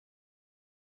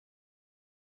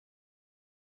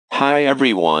Hi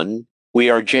everyone,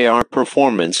 we are JR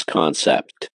Performance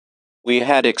Concept. We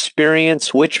had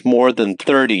experience which more than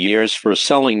 30 years for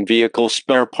selling vehicle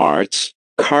spare parts,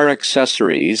 car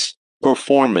accessories,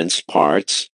 performance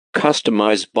parts,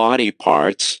 customized body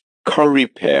parts, car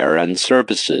repair and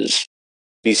services.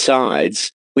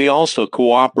 Besides, we also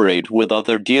cooperate with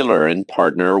other dealer and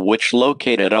partner which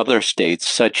located other states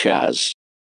such as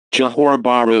Johor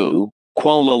Bahru,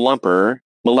 Kuala Lumpur,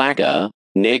 Melaka,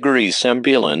 Negeri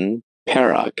Sembilan,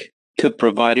 Perak, to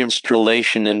provide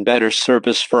installation and better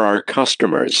service for our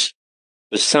customers.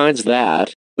 Besides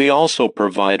that, we also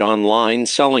provide online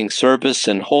selling service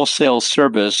and wholesale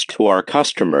service to our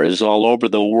customers all over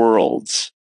the world.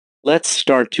 Let's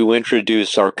start to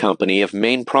introduce our company of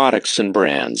main products and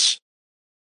brands.